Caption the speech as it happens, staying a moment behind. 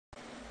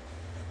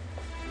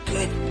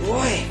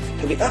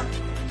Tobi, up.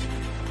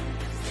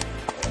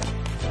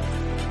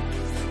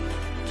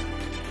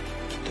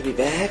 Tobi,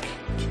 back.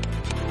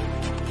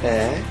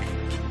 Back.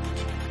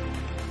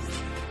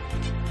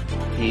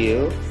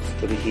 Heel.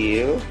 Tobi,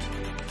 heel.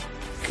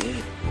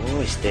 Good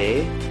boy,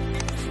 stay.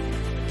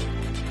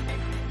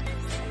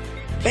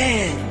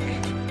 Bang.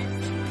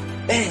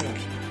 Bang.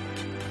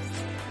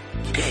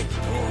 Good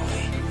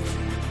boy.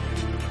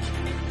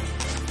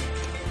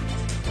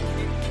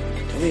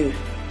 Tobi,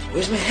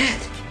 where's my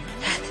hat?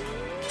 Hat.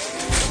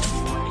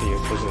 Okay,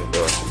 you're closing the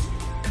door.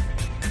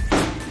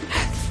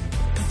 Hat.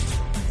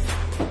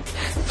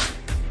 Hat.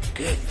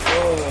 Good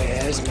boy,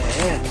 there's my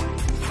hat.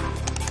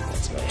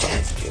 That's my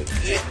hat. You're a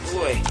good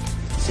boy.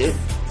 Sit.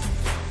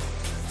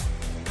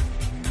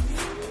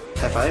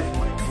 High five.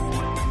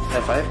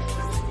 High five.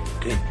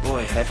 Good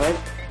boy. High five.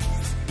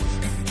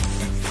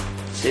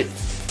 Sit.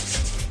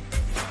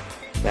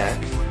 Back.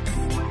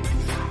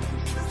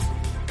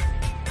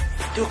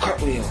 Do a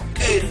cartwheel.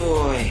 Good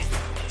boy.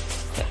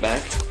 Step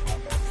back.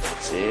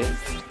 Sit.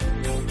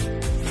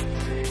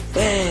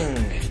 Bang.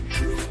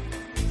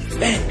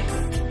 Bang.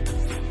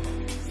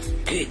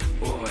 Good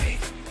boy.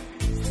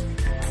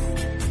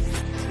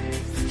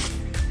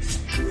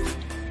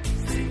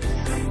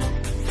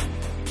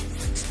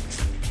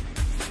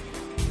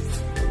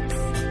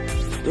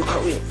 Do a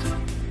cartwheel.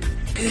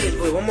 Good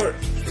boy. One more.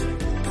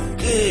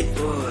 Good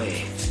boy.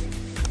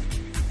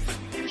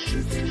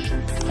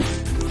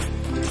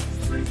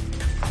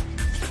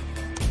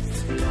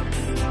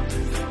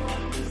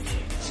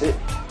 Sit.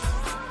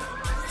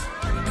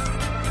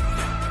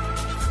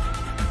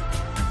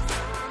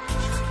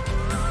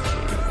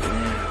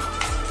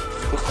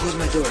 Now, close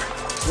my door.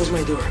 Close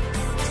my door.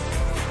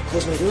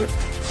 Close my door.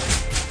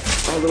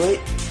 All the way.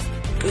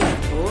 Good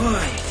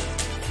boy.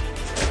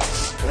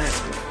 That's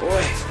my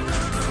boy.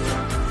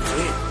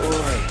 Good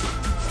boy.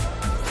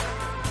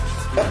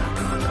 Up,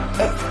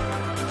 up,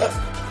 up.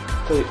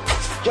 Chloe,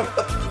 jump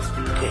up.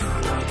 Good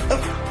boy.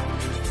 Up.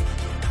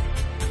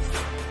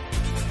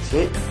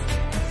 Sit.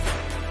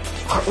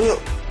 Cartwheel.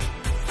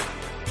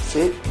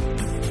 Sit.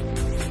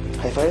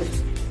 High five.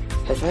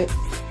 High five.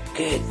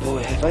 Good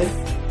boy. High five.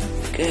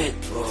 Good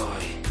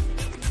boy.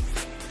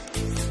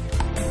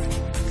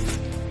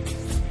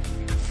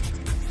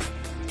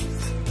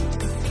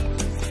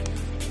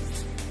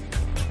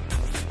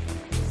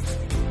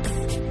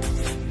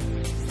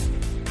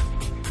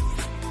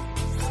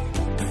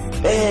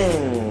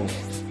 Bang.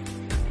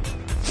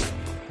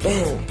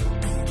 Bang.